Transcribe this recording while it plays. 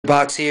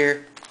box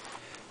here.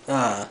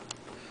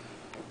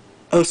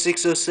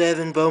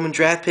 0607 Bowman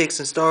draft picks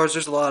and stars.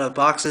 There's a lot of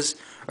boxes,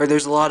 or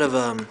there's a lot of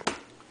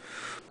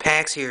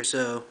packs here,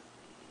 so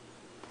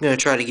I'm gonna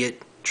try to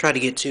get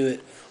to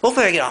it.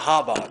 Hopefully I get a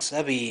hot box.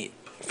 That'd be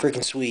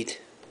freaking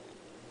sweet.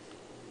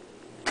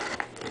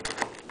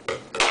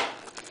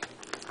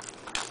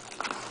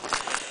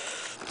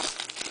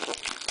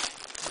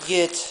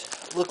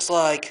 Get, looks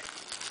like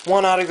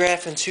 1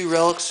 autograph and 2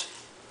 relics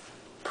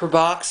per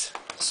box.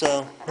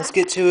 So let's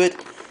get to it.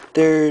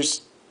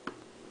 There's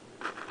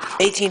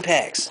 18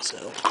 packs,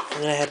 so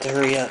I'm gonna have to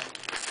hurry up.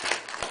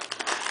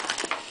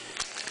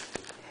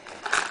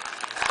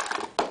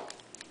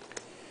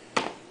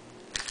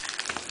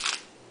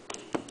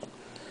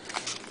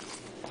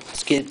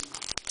 Let's get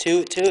to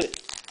it.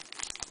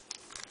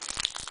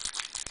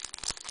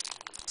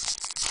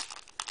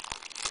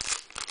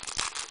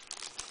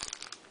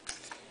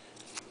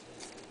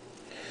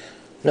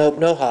 Nope,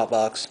 no hot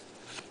box.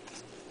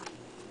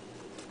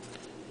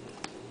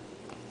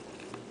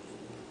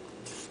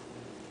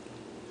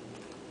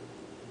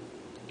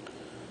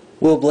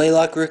 Will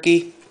Blaylock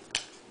rookie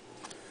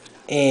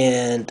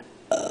and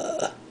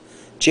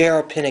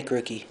J.R. Pinnock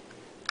rookie.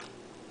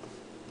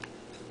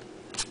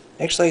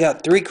 Actually, I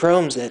got 3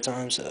 chromes that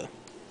time, so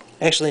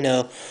actually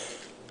no,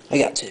 I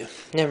got 2.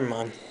 Never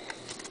mind.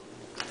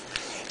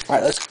 All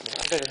right, I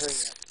better hurry up.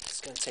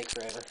 It's gonna take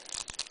forever.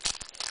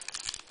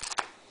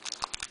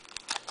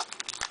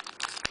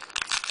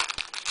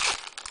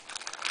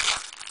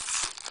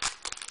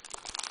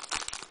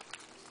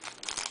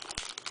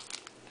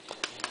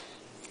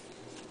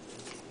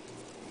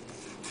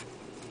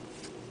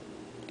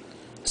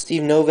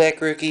 Steve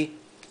Novak rookie.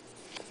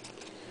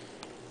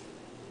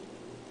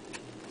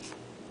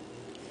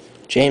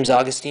 James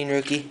Augustine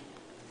rookie.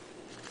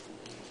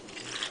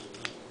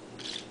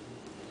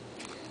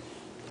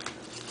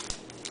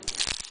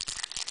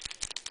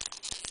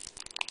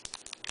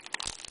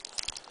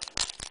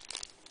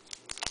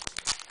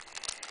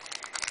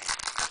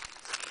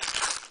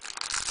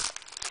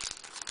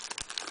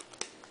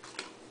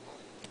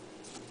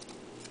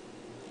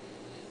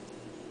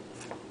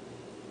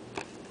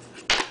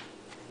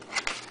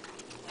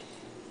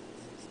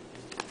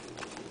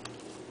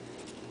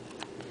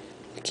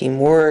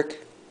 Teamwork.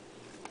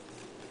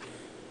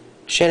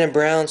 Shannon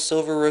Brown,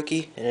 silver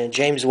rookie, and a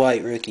James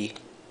White rookie.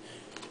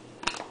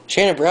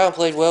 Shannon Brown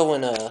played well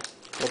when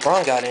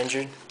LeBron got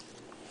injured.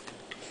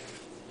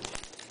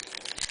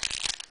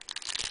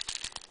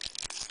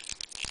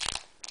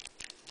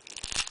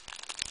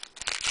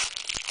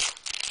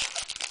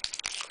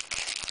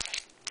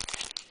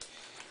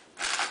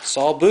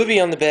 Saul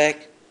Booby on the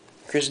back.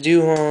 Chris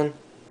Duhon,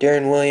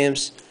 Darren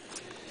Williams.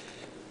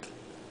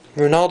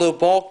 Ronaldo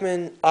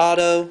Balkman,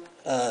 auto,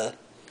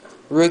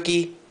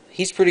 rookie.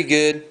 He's pretty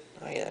good.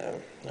 I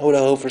would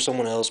have hoped for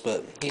someone else,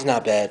 but he's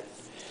not bad.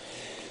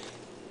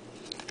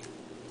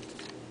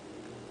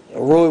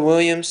 A Roy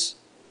Williams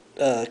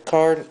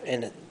card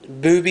and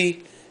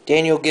Booby,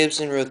 Daniel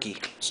Gibson rookie.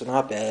 So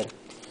not bad.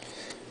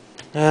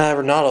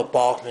 Ronaldo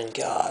Balkman,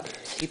 God,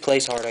 he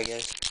plays hard, I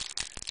guess.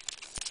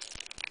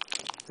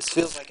 This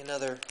feels like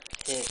another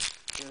hit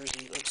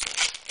jersey. Looks like.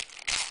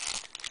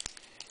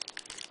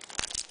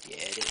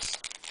 Yeah, it is.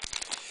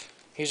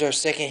 Here's our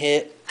second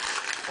hit.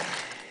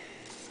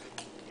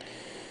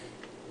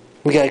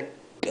 We got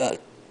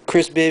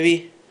Chris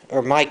Bibby,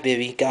 or Mike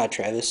Bibby, God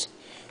Travis.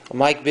 A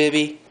Mike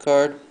Bibby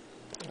card,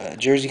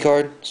 jersey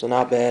card, so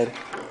not bad.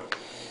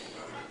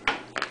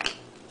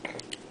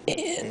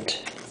 And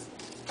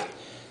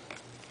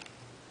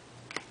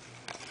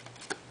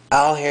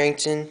Al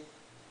Harrington,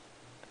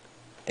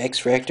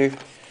 X-Factor,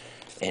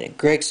 and a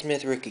Greg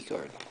Smith rookie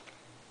card.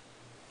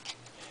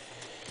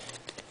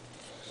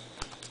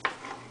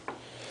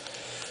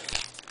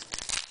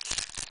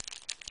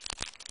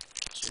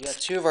 We got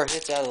 2 of our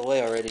hits out of the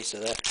way already, so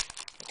that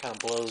kind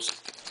of blows.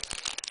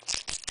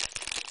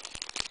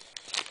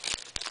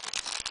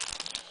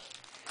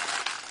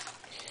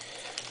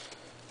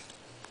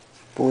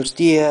 Boris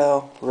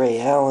Diaw, Ray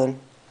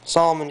Allen,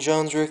 Solomon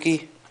Jones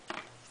rookie,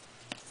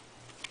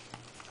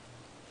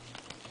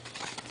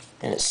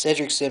 and a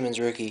Cedric Simmons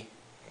rookie.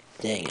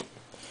 Dang it.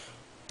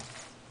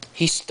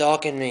 He's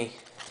stalking me.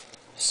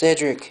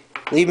 Cedric,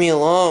 leave me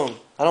alone.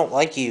 I don't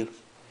like you.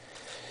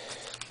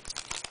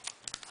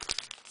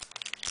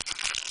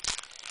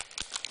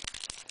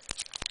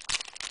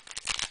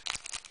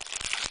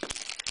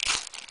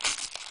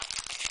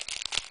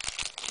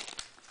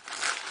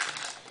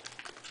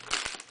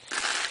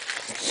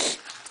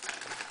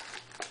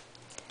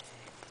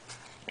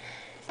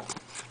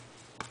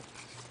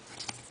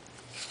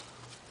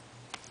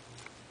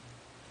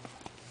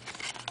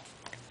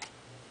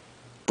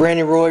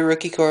 Brandon Roy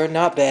rookie card,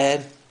 not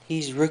bad.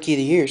 He's rookie of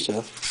the year,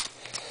 so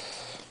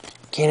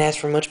can't ask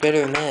for much better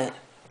than that.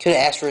 Could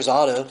have asked for his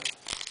auto,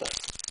 but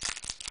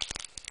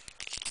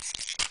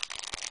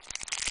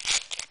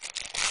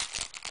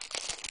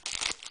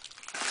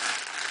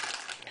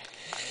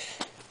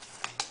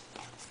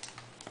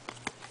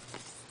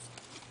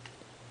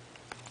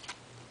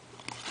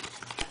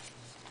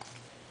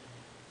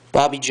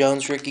Bobby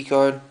Jones rookie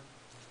card.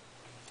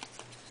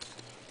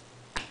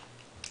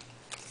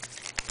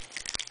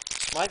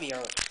 Might be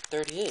our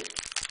third hit.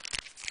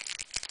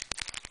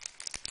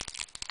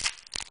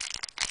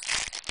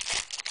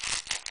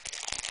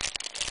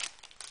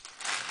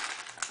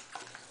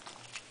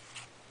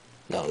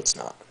 No, it's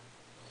not.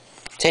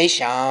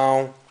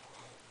 Tayshawn.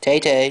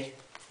 Tay-Tay.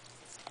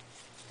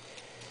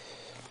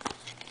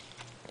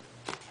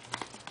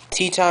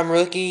 Tea-time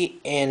rookie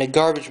and a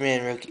garbage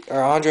man rookie,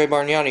 or Andre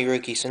Bargnani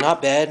rookie. So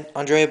not bad.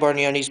 Andre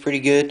Bargnani's pretty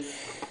good.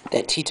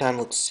 That Tea-time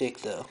looks sick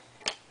though.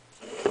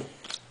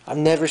 I've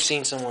never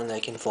seen someone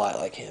that can fly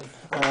like him.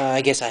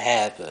 I guess I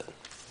have, but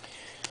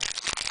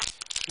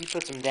he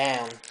puts him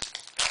down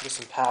with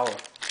some power,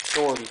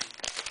 authority.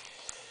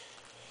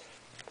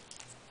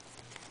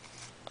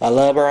 I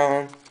love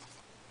LeBron.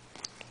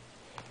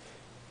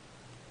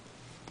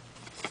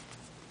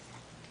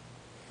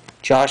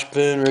 Josh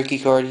Boone rookie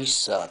card. He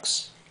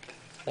sucks.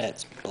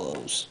 That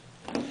blows.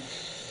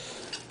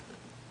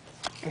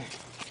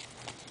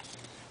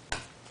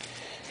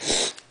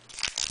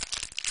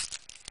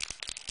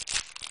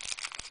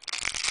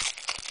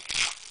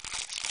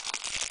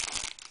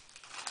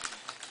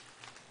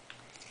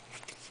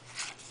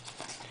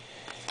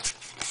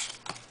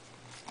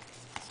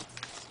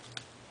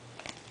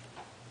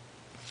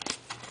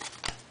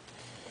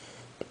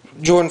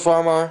 Jordan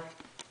Farmar.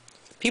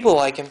 People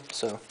like him,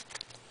 so.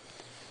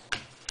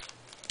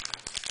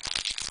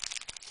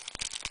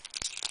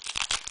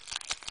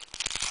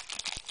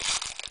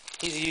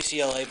 He's a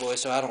UCLA boy,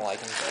 so I don't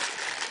like him,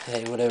 but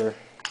hey, whatever.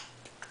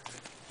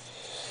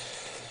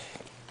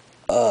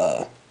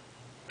 Rashad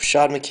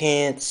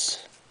McCants.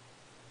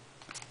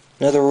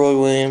 Another Roy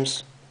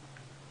Williams.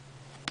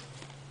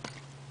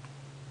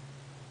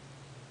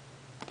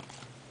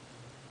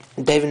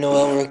 David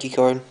Noel rookie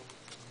card.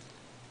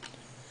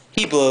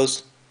 He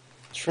blows.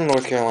 He's from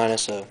North Carolina,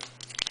 so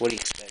what do you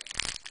expect?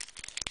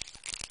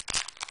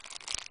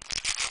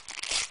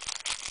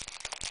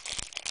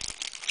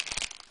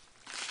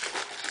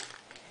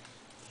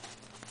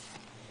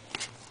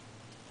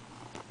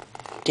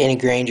 Danny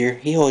Granger.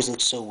 He always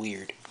looks so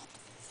weird.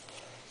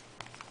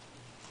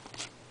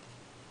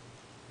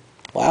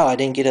 Wow, I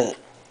didn't get a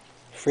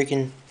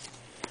freaking...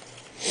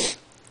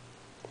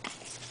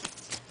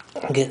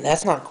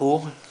 That's not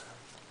cool.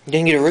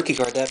 Didn't get a rookie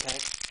card that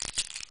pack.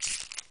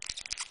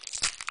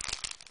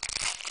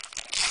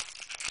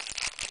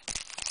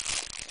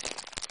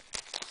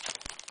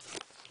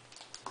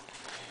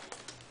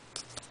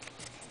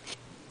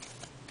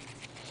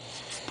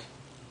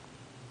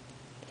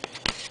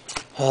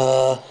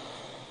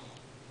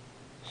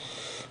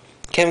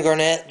 Kevin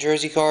Garnett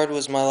jersey card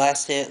was my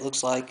last hit,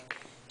 looks like.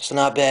 So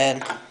not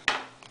bad.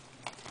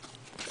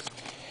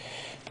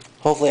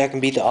 Hopefully I can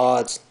beat the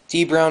odds.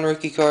 D. Brown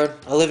rookie card.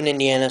 I live in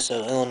Indiana,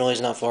 so Illinois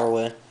is not far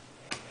away.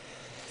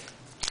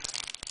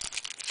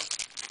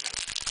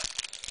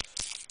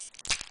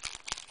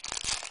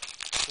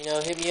 You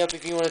know, hit me up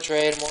if you want to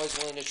trade. I'm always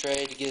willing to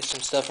trade to get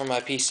some stuff from my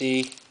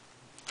PC.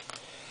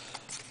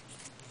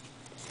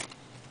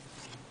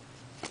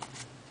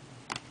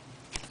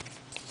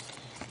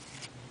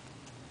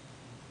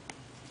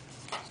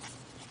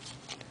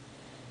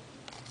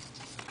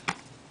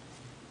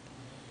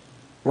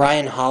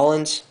 Ryan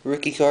Hollins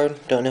rookie card.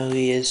 Don't know who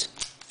he is.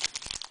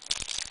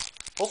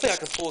 Hopefully I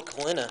can pull a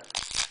Kalina.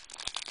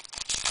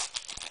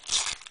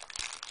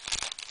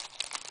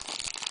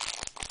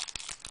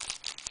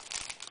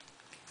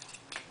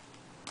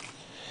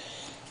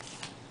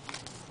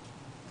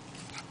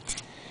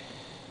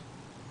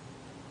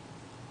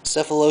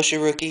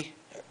 Cephalosha rookie.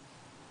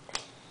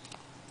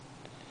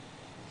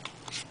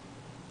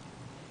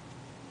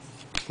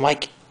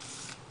 Mike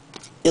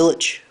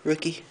Ilitch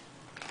rookie.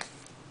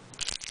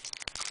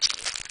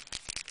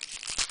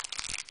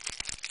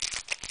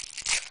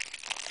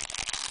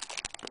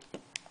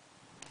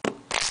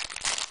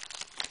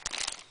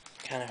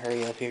 Kind of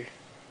hurry up here.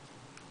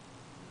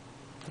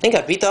 I think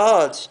I beat the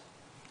odds.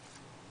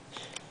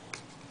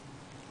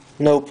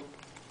 Nope.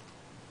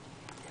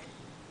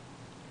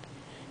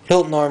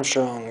 Hilton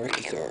Armstrong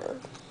rookie card.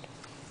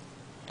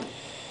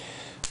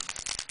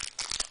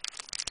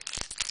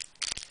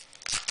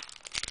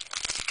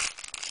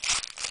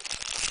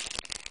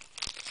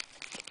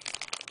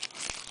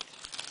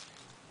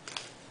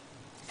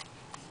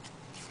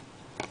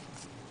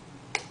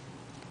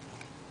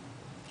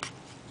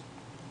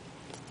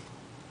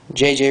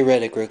 JJ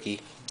Redick rookie.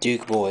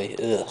 Duke boy.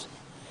 Ugh.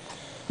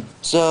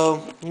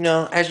 So, you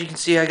know, as you can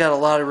see, I got a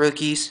lot of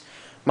rookies.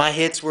 My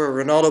hits were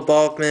Ronaldo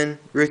Balkman,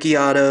 rookie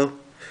auto,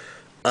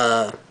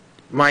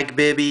 Mike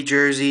Bibby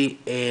jersey,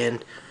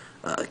 and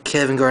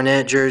Kevin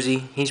Garnett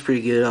jersey. He's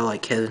pretty good. I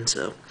like Kevin,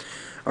 so.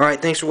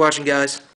 Alright, thanks for watching, guys.